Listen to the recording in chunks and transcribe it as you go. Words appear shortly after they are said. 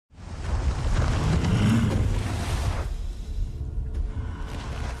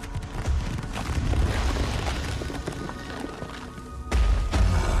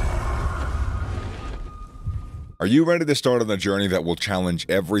Are you ready to start on a journey that will challenge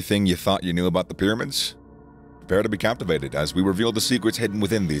everything you thought you knew about the pyramids? Prepare to be captivated as we reveal the secrets hidden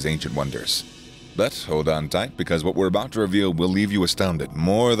within these ancient wonders. But hold on tight, because what we're about to reveal will leave you astounded,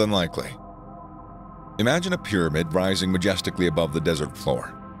 more than likely. Imagine a pyramid rising majestically above the desert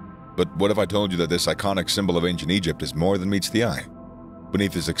floor. But what if I told you that this iconic symbol of ancient Egypt is more than meets the eye?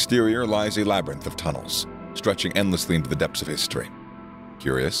 Beneath its exterior lies a labyrinth of tunnels, stretching endlessly into the depths of history.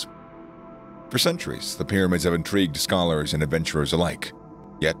 Curious? For centuries, the pyramids have intrigued scholars and adventurers alike.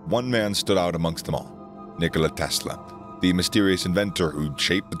 Yet one man stood out amongst them all: Nikola Tesla, the mysterious inventor who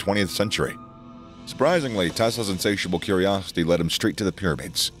shaped the 20th century. Surprisingly, Tesla's insatiable curiosity led him straight to the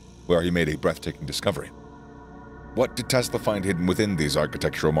pyramids, where he made a breathtaking discovery. What did Tesla find hidden within these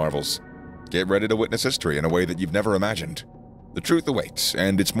architectural marvels? Get ready to witness history in a way that you've never imagined. The truth awaits,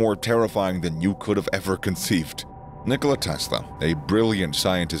 and it's more terrifying than you could have ever conceived. Nikola Tesla, a brilliant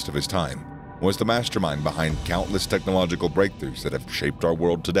scientist of his time, was the mastermind behind countless technological breakthroughs that have shaped our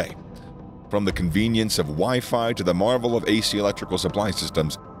world today. From the convenience of Wi-Fi to the marvel of AC electrical supply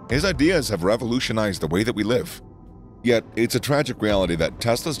systems, his ideas have revolutionized the way that we live. Yet, it's a tragic reality that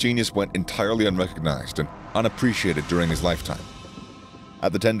Tesla's genius went entirely unrecognized and unappreciated during his lifetime.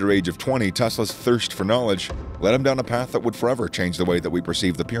 At the tender age of 20, Tesla's thirst for knowledge led him down a path that would forever change the way that we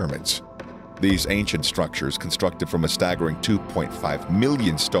perceive the pyramids. These ancient structures, constructed from a staggering 2.5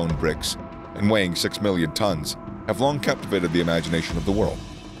 million stone bricks and weighing 6 million tons, have long captivated the imagination of the world.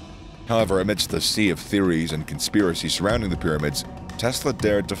 However, amidst the sea of theories and conspiracies surrounding the pyramids, Tesla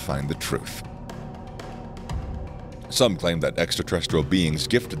dared to find the truth. Some claim that extraterrestrial beings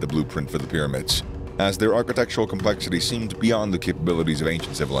gifted the blueprint for the pyramids, as their architectural complexity seemed beyond the capabilities of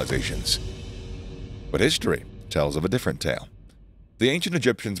ancient civilizations. But history tells of a different tale. The ancient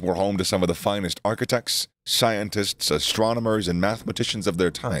Egyptians were home to some of the finest architects, scientists, astronomers, and mathematicians of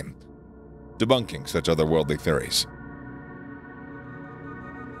their time, debunking such otherworldly theories.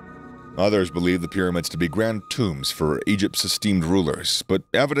 Others believe the pyramids to be grand tombs for Egypt's esteemed rulers, but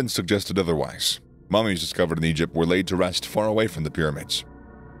evidence suggested otherwise. Mummies discovered in Egypt were laid to rest far away from the pyramids,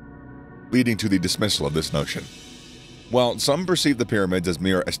 leading to the dismissal of this notion. While some perceived the pyramids as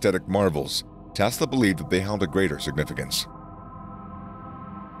mere aesthetic marvels, Tesla believed that they held a greater significance.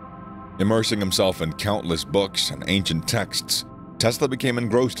 Immersing himself in countless books and ancient texts, Tesla became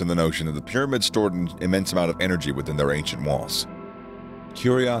engrossed in the notion that the pyramids stored an immense amount of energy within their ancient walls.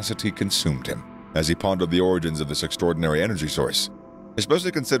 Curiosity consumed him as he pondered the origins of this extraordinary energy source,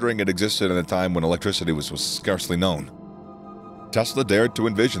 especially considering it existed in a time when electricity was scarcely known. Tesla dared to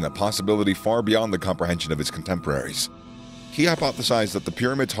envision a possibility far beyond the comprehension of his contemporaries. He hypothesized that the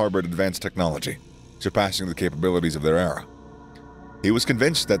pyramids harbored advanced technology, surpassing the capabilities of their era. He was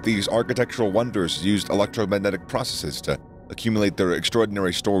convinced that these architectural wonders used electromagnetic processes to accumulate their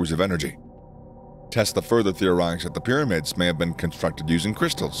extraordinary stores of energy. Tesla further theorized that the pyramids may have been constructed using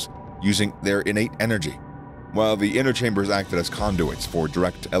crystals, using their innate energy, while the inner chambers acted as conduits for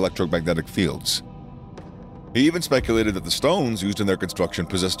direct electromagnetic fields. He even speculated that the stones used in their construction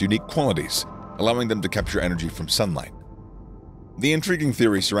possessed unique qualities, allowing them to capture energy from sunlight. The intriguing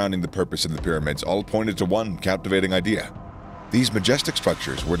theories surrounding the purpose of the pyramids all pointed to one captivating idea. These majestic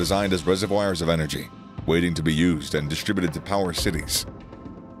structures were designed as reservoirs of energy, waiting to be used and distributed to power cities.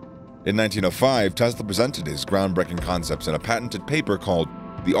 In 1905, Tesla presented his groundbreaking concepts in a patented paper called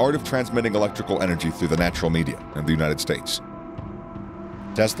The Art of Transmitting Electrical Energy Through the Natural Medium in the United States.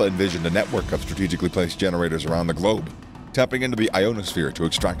 Tesla envisioned a network of strategically placed generators around the globe, tapping into the ionosphere to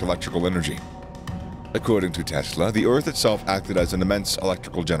extract electrical energy. According to Tesla, the Earth itself acted as an immense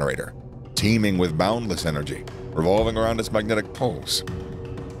electrical generator, teeming with boundless energy, revolving around its magnetic poles.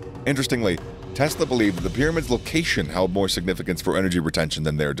 Interestingly, Tesla believed that the pyramid's location held more significance for energy retention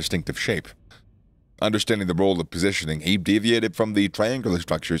than their distinctive shape. Understanding the role of positioning, he deviated from the triangular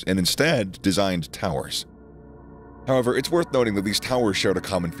structures and instead designed towers. However, it's worth noting that these towers shared a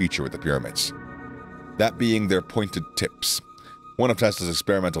common feature with the pyramids, that being their pointed tips. One of Tesla's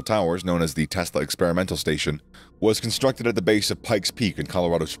experimental towers, known as the Tesla Experimental Station, was constructed at the base of Pikes Peak in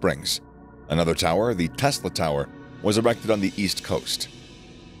Colorado Springs. Another tower, the Tesla Tower, was erected on the East Coast.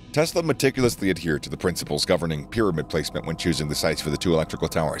 Tesla meticulously adhered to the principles governing pyramid placement when choosing the sites for the two electrical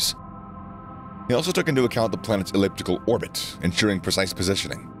towers. He also took into account the planet's elliptical orbit, ensuring precise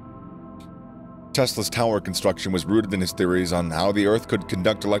positioning. Tesla's tower construction was rooted in his theories on how the Earth could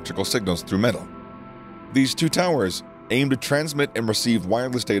conduct electrical signals through metal. These two towers aimed to transmit and receive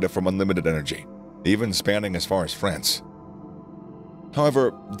wireless data from unlimited energy, even spanning as far as France.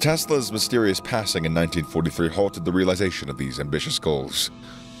 However, Tesla's mysterious passing in 1943 halted the realization of these ambitious goals.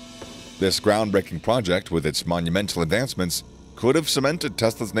 This groundbreaking project, with its monumental advancements, could have cemented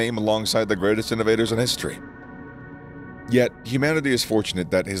Tesla's name alongside the greatest innovators in history. Yet, humanity is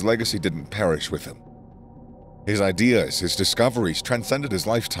fortunate that his legacy didn't perish with him. His ideas, his discoveries transcended his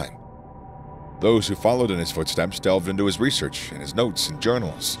lifetime. Those who followed in his footsteps delved into his research and his notes and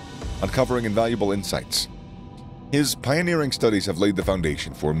journals, uncovering invaluable insights. His pioneering studies have laid the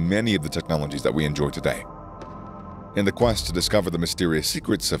foundation for many of the technologies that we enjoy today. In the quest to discover the mysterious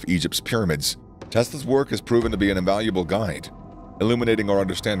secrets of Egypt's pyramids, Tesla's work has proven to be an invaluable guide, illuminating our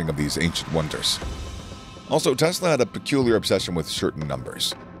understanding of these ancient wonders. Also, Tesla had a peculiar obsession with certain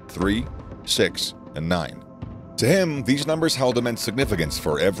numbers: 3, 6, and 9. To him, these numbers held immense significance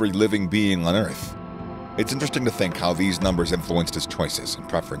for every living being on Earth. It's interesting to think how these numbers influenced his choices and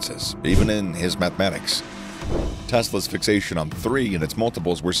preferences, even in his mathematics. Tesla's fixation on 3 and its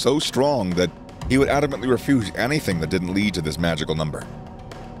multiples were so strong that he would adamantly refuse anything that didn't lead to this magical number.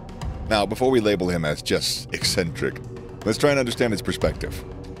 Now, before we label him as just eccentric, let's try and understand his perspective.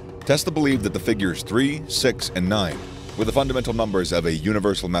 Tesla believed that the figures 3, 6, and 9 were the fundamental numbers of a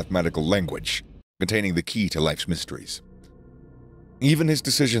universal mathematical language, containing the key to life's mysteries. Even his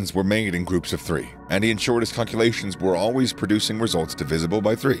decisions were made in groups of 3, and he ensured his calculations were always producing results divisible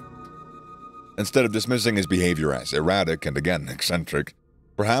by 3. Instead of dismissing his behavior as erratic and, again, eccentric,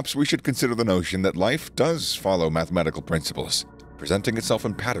 perhaps we should consider the notion that life does follow mathematical principles, presenting itself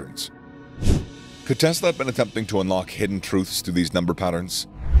in patterns. Could Tesla have been attempting to unlock hidden truths through these number patterns?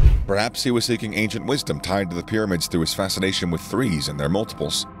 Perhaps he was seeking ancient wisdom tied to the pyramids through his fascination with 3s and their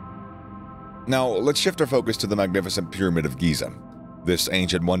multiples. Now, let's shift our focus to the magnificent Pyramid of Giza. This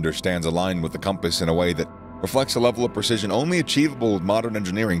ancient wonder stands aligned with the compass in a way that reflects a level of precision only achievable with modern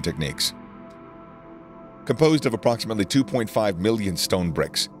engineering techniques. Composed of approximately 2.5 million stone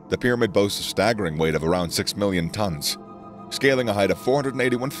bricks, the pyramid boasts a staggering weight of around 6 million tons. Scaling a height of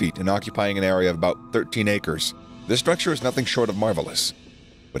 481 feet and occupying an area of about 13 acres, this structure is nothing short of marvelous.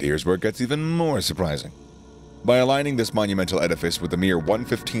 But here's where it gets even more surprising. By aligning this monumental edifice with a mere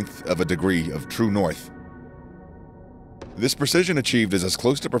 1/15th of a degree of true north, this precision achieved is as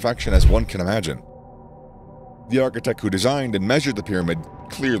close to perfection as one can imagine. The architect who designed and measured the pyramid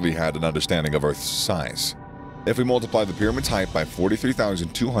clearly had an understanding of Earth's size. If we multiply the pyramid's height by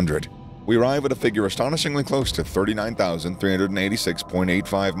 43,200, we arrive at a figure astonishingly close to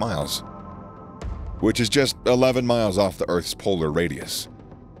 39,386.85 miles, which is just 11 miles off the Earth's polar radius.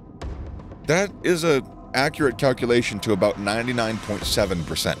 That is an accurate calculation to about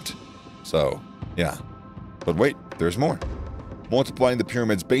 99.7%. So, yeah. But wait, there's more. Multiplying the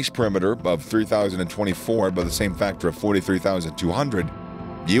pyramid's base perimeter of 3,024 by the same factor of 43,200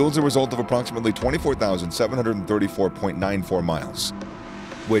 yields a result of approximately 24,734.94 miles,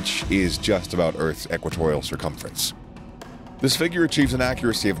 which is just about Earth's equatorial circumference. This figure achieves an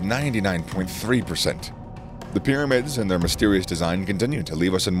accuracy of 99.3%. The pyramids and their mysterious design continue to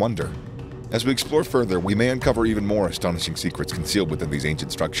leave us in wonder. As we explore further, we may uncover even more astonishing secrets concealed within these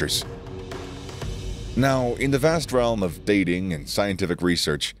ancient structures. Now, in the vast realm of dating and scientific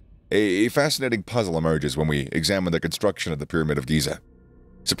research, a fascinating puzzle emerges when we examine the construction of the Pyramid of Giza.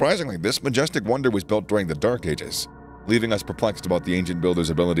 Surprisingly, this majestic wonder was built during the Dark Ages, leaving us perplexed about the ancient builders'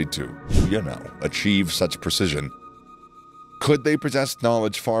 ability to, achieve such precision. Could they possess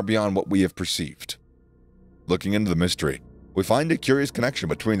knowledge far beyond what we have perceived? Looking into the mystery, we find a curious connection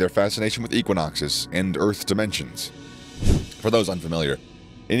between their fascination with equinoxes and Earth's dimensions. For those unfamiliar,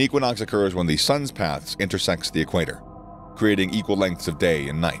 an equinox occurs when the sun's path intersects the equator, creating equal lengths of day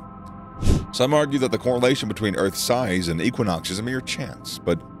and night. Some argue that the correlation between Earth's size and equinox is a mere chance,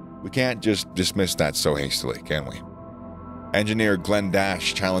 but we can't just dismiss that so hastily, can we? Engineer Glenn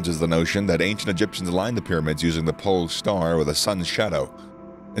Dash challenges the notion that ancient Egyptians aligned the pyramids using the pole star or the sun's shadow.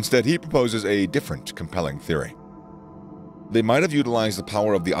 Instead, he proposes a different, compelling theory. They might have utilized the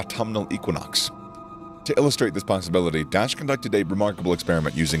power of the autumnal equinox. To illustrate this possibility, Dash conducted a remarkable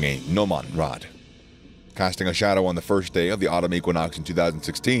experiment using a gnomon rod. Casting a shadow on the first day of the autumn equinox in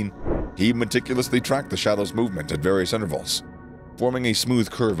 2016, he meticulously tracked the shadow's movement at various intervals, forming a smooth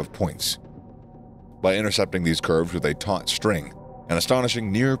curve of points. By intercepting these curves with a taut string, an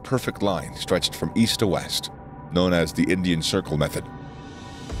astonishing near-perfect line stretched from east to west, known as the Indian Circle method.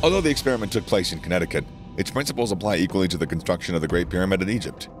 Although the experiment took place in Connecticut, its principles apply equally to the construction of the Great Pyramid in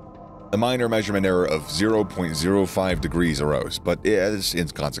Egypt. A minor measurement error of 0.05 degrees arose, but it is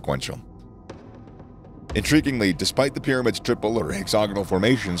inconsequential. Intriguingly, despite the pyramid's triple or hexagonal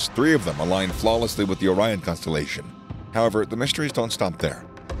formations, 3 of them align flawlessly with the Orion constellation. However, the mysteries don't stop there.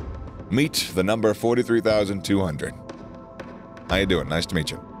 Meet the number 43,200. How you doing? Nice to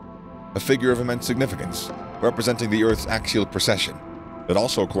meet you. A figure of immense significance, representing the Earth's axial precession. It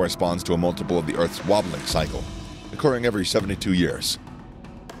also corresponds to a multiple of the Earth's wobbling cycle, occurring every 72 years.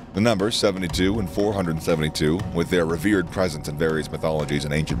 The numbers 72 and 472, with their revered presence in various mythologies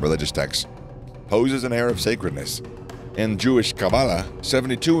and ancient religious texts, poses an air of sacredness. In Jewish Kabbalah,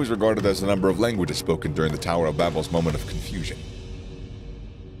 72 is regarded as the number of languages spoken during the Tower of Babel's moment of confusion.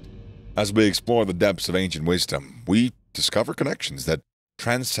 As we explore the depths of ancient wisdom, we discover connections that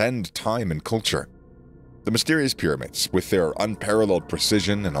transcend time and culture. The mysterious pyramids, with their unparalleled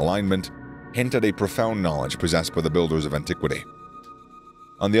precision and alignment, hint at a profound knowledge possessed by the builders of antiquity.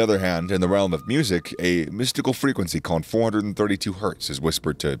 On the other hand, in the realm of music, a mystical frequency called 432 Hz is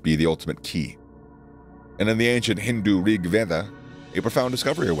whispered to be the ultimate key. And in the ancient Hindu Rig Veda, a profound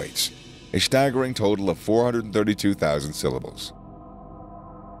discovery awaits, a staggering total of 432,000 syllables.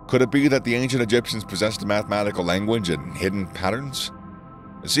 Could it be that the ancient Egyptians possessed a mathematical language and hidden patterns?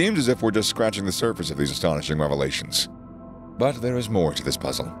 It seems as if we're just scratching the surface of these astonishing revelations. But there is more to this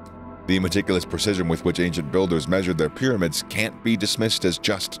puzzle. The meticulous precision with which ancient builders measured their pyramids can't be dismissed as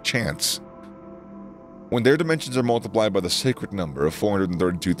just chance. When their dimensions are multiplied by the sacred number of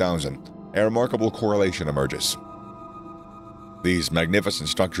 432,000, a remarkable correlation emerges. These magnificent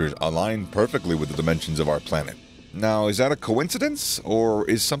structures align perfectly with the dimensions of our planet. Now, is that a coincidence, or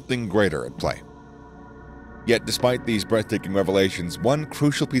is something greater at play? Yet, despite these breathtaking revelations, one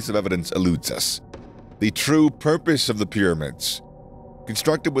crucial piece of evidence eludes us: the true purpose of the pyramids.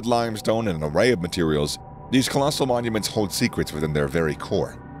 Constructed with limestone and an array of materials, these colossal monuments hold secrets within their very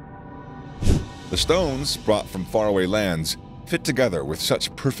core. The stones, brought from faraway lands, fit together with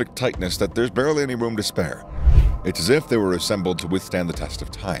such perfect tightness that there's barely any room to spare. It's as if they were assembled to withstand the test of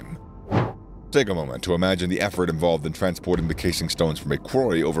time. Take a moment to imagine the effort involved in transporting the casing stones from a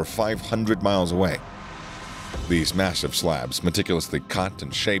quarry over 500 miles away. These massive slabs, meticulously cut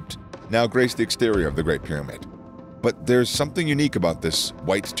and shaped, now grace the exterior of the Great Pyramid. But there's something unique about this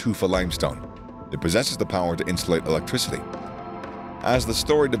white tufa limestone. It possesses the power to insulate electricity. As the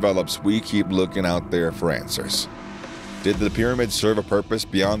story develops, we keep looking out there for answers. Did the pyramids serve a purpose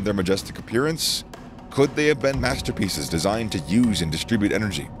beyond their majestic appearance? Could they have been masterpieces designed to use and distribute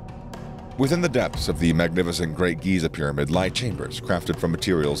energy? Within the depths of the magnificent Great Giza Pyramid lie chambers crafted from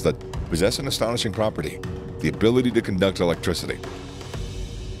materials that possess an astonishing property: the ability to conduct electricity.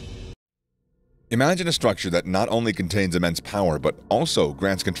 Imagine a structure that not only contains immense power, but also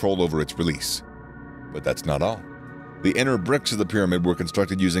grants control over its release. But that's not all. The inner bricks of the pyramid were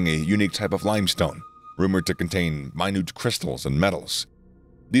constructed using a unique type of limestone, rumored to contain minute crystals and metals.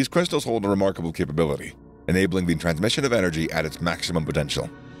 These crystals hold a remarkable capability, enabling the transmission of energy at its maximum potential.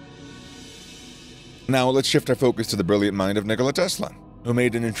 Now let's shift our focus to the brilliant mind of Nikola Tesla, who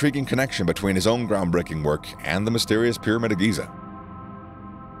made an intriguing connection between his own groundbreaking work and the mysterious Pyramid of Giza.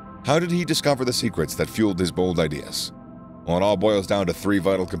 How did he discover the secrets that fueled his bold ideas? Well, it all boils down to three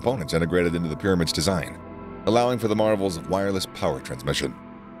vital components integrated into the pyramid's design, allowing for the marvels of wireless power transmission.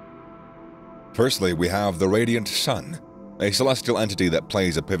 Firstly, we have the radiant sun, a celestial entity that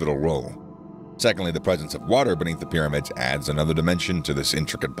plays a pivotal role. Secondly, the presence of water beneath the pyramids adds another dimension to this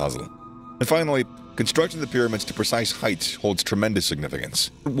intricate puzzle. And finally, constructing the pyramids to precise heights holds tremendous significance.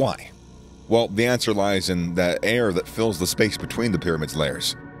 Why? Well, the answer lies in the air that fills the space between the pyramid's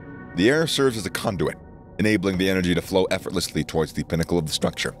layers. The air serves as a conduit, enabling the energy to flow effortlessly towards the pinnacle of the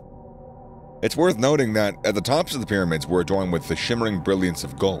structure. It's worth noting that at the tops of the pyramids were adorned with the shimmering brilliance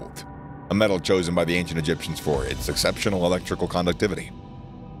of gold, a metal chosen by the ancient Egyptians for its exceptional electrical conductivity.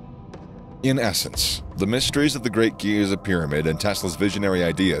 In essence, the mysteries of the Great Giza Pyramid and Tesla's visionary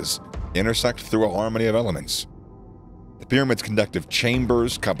ideas intersect through a harmony of elements. The pyramid's conductive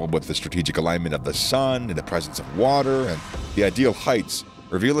chambers, coupled with the strategic alignment of the sun and the presence of water and the ideal heights,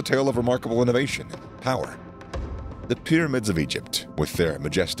 reveal a tale of remarkable innovation and power. The pyramids of Egypt, with their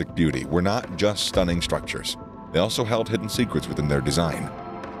majestic beauty, were not just stunning structures. They also held hidden secrets within their design.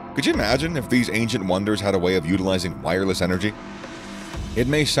 Could you imagine if these ancient wonders had a way of utilizing wireless energy? It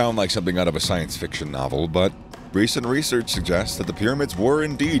may sound like something out of a science fiction novel, but recent research suggests that the pyramids were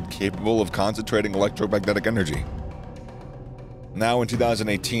indeed capable of concentrating electromagnetic energy. Now in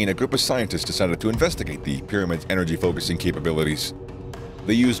 2018, a group of scientists decided to investigate the pyramid's energy-focusing capabilities.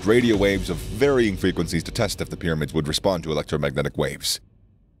 They used radio waves of varying frequencies to test if the pyramids would respond to electromagnetic waves.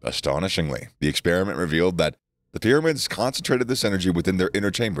 Astonishingly, the experiment revealed that the pyramids concentrated this energy within their inner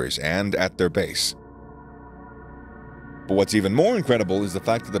chambers and at their base. But what's even more incredible is the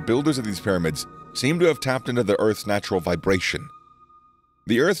fact that the builders of these pyramids seem to have tapped into the Earth's natural vibration.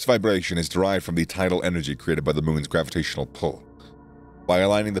 The Earth's vibration is derived from the tidal energy created by the moon's gravitational pull. By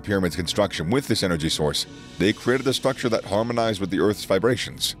aligning the pyramid's construction with this energy source, they created a structure that harmonized with the Earth's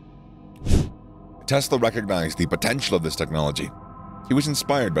vibrations. Tesla recognized the potential of this technology. He was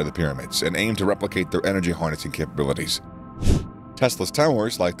inspired by the pyramids and aimed to replicate their energy harnessing capabilities. Tesla's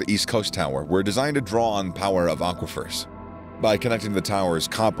towers, like the East Coast Tower, were designed to draw on power of aquifers. By connecting the tower's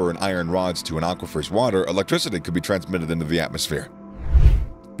copper and iron rods to an aquifer's water, electricity could be transmitted into the atmosphere.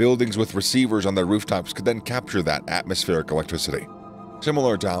 Buildings with receivers on their rooftops could then capture that atmospheric electricity,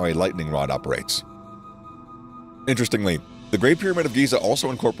 similar to how a lightning rod operates. Interestingly, the Great Pyramid of Giza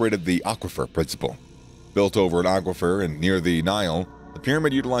also incorporated the aquifer principle. Built over an aquifer and near the Nile, the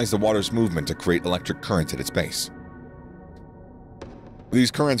pyramid utilized the water's movement to create electric currents at its base. These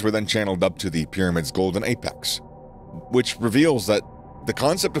currents were then channeled up to the pyramid's golden apex, which reveals that the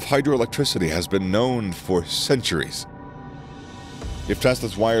concept of hydroelectricity has been known for centuries. If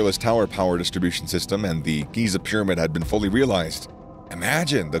Tesla's wireless tower power distribution system and the Giza pyramid had been fully realized,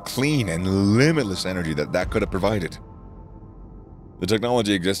 imagine the clean and limitless energy that could have provided. The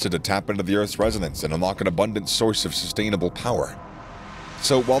technology existed to tap into the Earth's resonance and unlock an abundant source of sustainable power.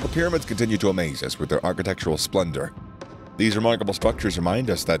 So while the pyramids continue to amaze us with their architectural splendor, these remarkable structures remind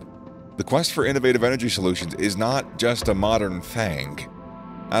us that the quest for innovative energy solutions is not just a modern thing.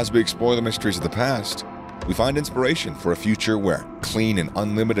 As we explore the mysteries of the past, we find inspiration for a future where clean and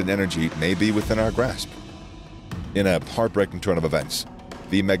unlimited energy may be within our grasp. In a heartbreaking turn of events,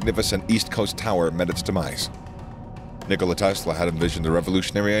 the magnificent East Coast Tower met its demise. Nikola Tesla had envisioned a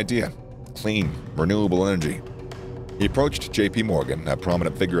revolutionary idea: clean, renewable energy. He approached J.P. Morgan, a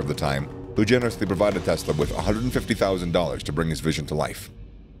prominent figure of the time, who generously provided Tesla with $150,000 to bring his vision to life.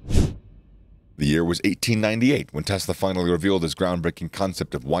 The year was 1898 when Tesla finally revealed his groundbreaking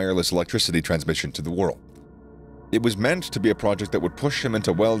concept of wireless electricity transmission to the world. It was meant to be a project that would push him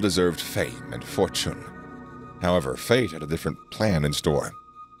into well-deserved fame and fortune. However, fate had a different plan in store.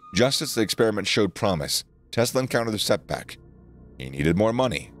 Just as the experiment showed promise, Tesla encountered a setback. He needed more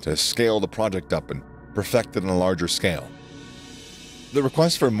money to scale the project up and perfect it on a larger scale. The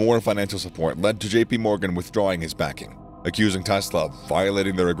request for more financial support led to J.P. Morgan withdrawing his backing, accusing Tesla of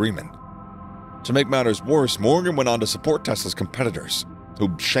violating their agreement. To make matters worse, Morgan went on to support Tesla's competitors,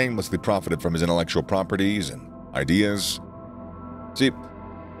 who shamelessly profited from his intellectual properties and ideas. See,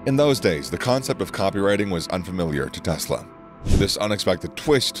 in those days, the concept of copywriting was unfamiliar to Tesla. This unexpected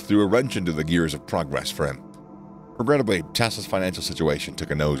twist threw a wrench into the gears of progress for him. Regrettably, Tesla's financial situation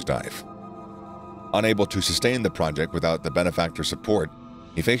took a nosedive. Unable to sustain the project without the benefactor's support,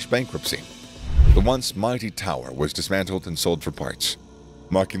 he faced bankruptcy. The once mighty tower was dismantled and sold for parts,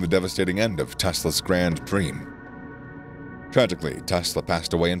 marking the devastating end of Tesla's grand dream. Tragically, Tesla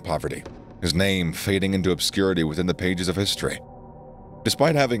passed away in poverty, his name fading into obscurity within the pages of history.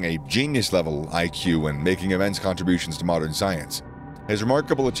 Despite having a genius-level IQ and making immense contributions to modern science, his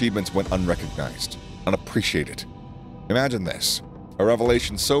remarkable achievements went unrecognized, unappreciated. Imagine this, a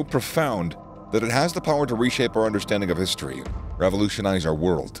revelation so profound that it has the power to reshape our understanding of history, revolutionize our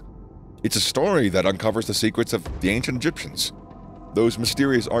world. It's a story that uncovers the secrets of the ancient Egyptians, those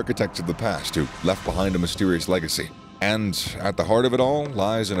mysterious architects of the past who left behind a mysterious legacy. And at the heart of it all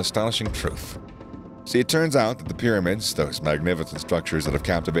lies an astonishing truth. See, it turns out that the pyramids, those magnificent structures that have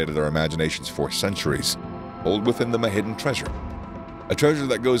captivated our imaginations for centuries, hold within them a hidden treasure. A treasure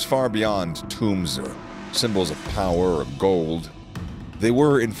that goes far beyond tombs or symbols of power or gold. They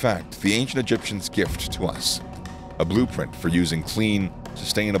were, in fact, the ancient Egyptians' gift to us, a blueprint for using clean,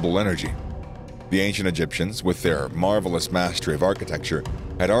 sustainable energy. The ancient Egyptians, with their marvelous mastery of architecture,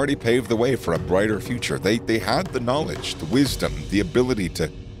 had already paved the way for a brighter future. They had the knowledge, the wisdom, the ability to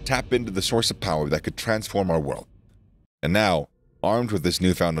tap into the source of power that could transform our world. And now, armed with this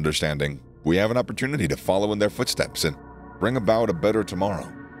newfound understanding, we have an opportunity to follow in their footsteps and bring about a better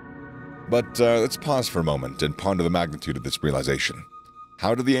tomorrow. But let's pause for a moment and ponder the magnitude of this realization.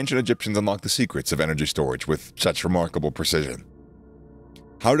 How did the ancient Egyptians unlock the secrets of energy storage with such remarkable precision?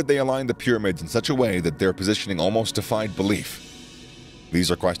 How did they align the pyramids in such a way that their positioning almost defied belief? These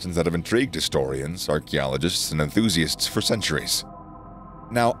are questions that have intrigued historians, archaeologists, and enthusiasts for centuries.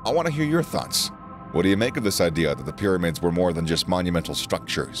 Now, I want to hear your thoughts. What do you make of this idea that the pyramids were more than just monumental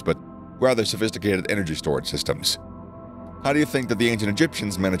structures, but rather sophisticated energy storage systems? How do you think that the ancient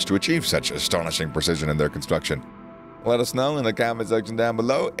Egyptians managed to achieve such astonishing precision in their construction? Let us know in the comment section down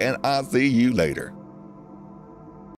below, and I'll see you later.